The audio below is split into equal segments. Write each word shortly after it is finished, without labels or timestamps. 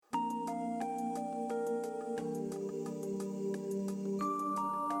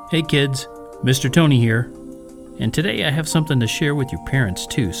Hey kids, Mr. Tony here, and today I have something to share with your parents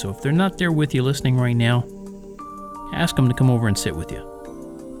too, so if they're not there with you listening right now, ask them to come over and sit with you.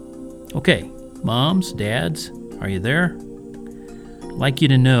 Okay, moms, dads, are you there? I'd like you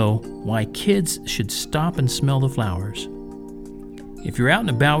to know why kids should stop and smell the flowers. If you're out and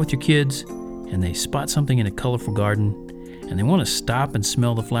about with your kids and they spot something in a colorful garden and they want to stop and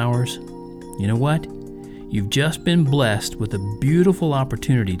smell the flowers, you know what? You've just been blessed with a beautiful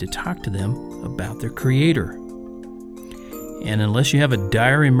opportunity to talk to them about their Creator. And unless you have a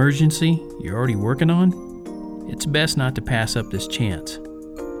dire emergency you're already working on, it's best not to pass up this chance.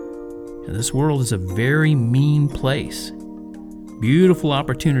 And this world is a very mean place. Beautiful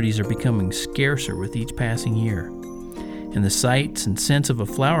opportunities are becoming scarcer with each passing year. And the sights and scents of a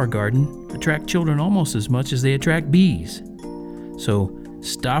flower garden attract children almost as much as they attract bees. So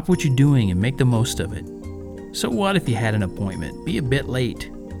stop what you're doing and make the most of it. So what if you had an appointment? Be a bit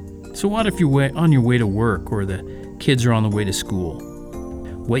late. So what if you're on your way to work or the kids are on the way to school?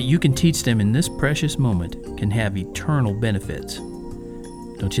 What you can teach them in this precious moment can have eternal benefits.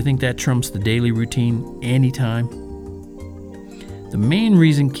 Don't you think that trumps the daily routine anytime? The main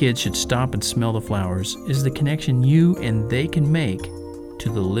reason kids should stop and smell the flowers is the connection you and they can make to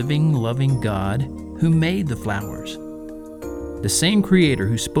the living, loving God who made the flowers. The same Creator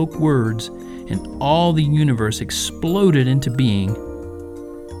who spoke words and all the universe exploded into being.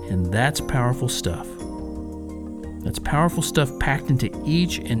 And that's powerful stuff. That's powerful stuff packed into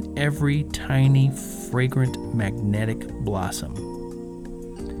each and every tiny, fragrant, magnetic blossom.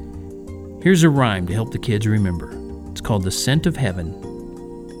 Here's a rhyme to help the kids remember. It's called The Scent of Heaven.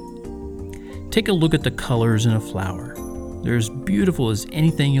 Take a look at the colors in a flower. They're as beautiful as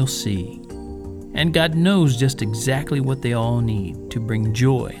anything you'll see. And God knows just exactly what they all need to bring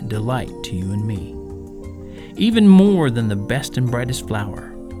joy and delight to you and me. Even more than the best and brightest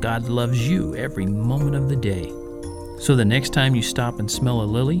flower, God loves you every moment of the day. So the next time you stop and smell a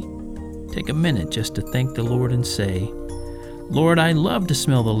lily, take a minute just to thank the Lord and say, Lord, I love to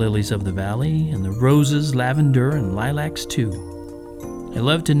smell the lilies of the valley and the roses, lavender, and lilacs too. I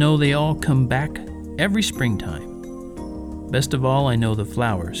love to know they all come back every springtime. Best of all, I know the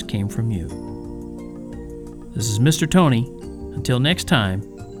flowers came from you. This is Mr. Tony. Until next time,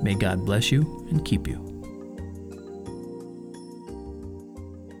 may God bless you and keep you.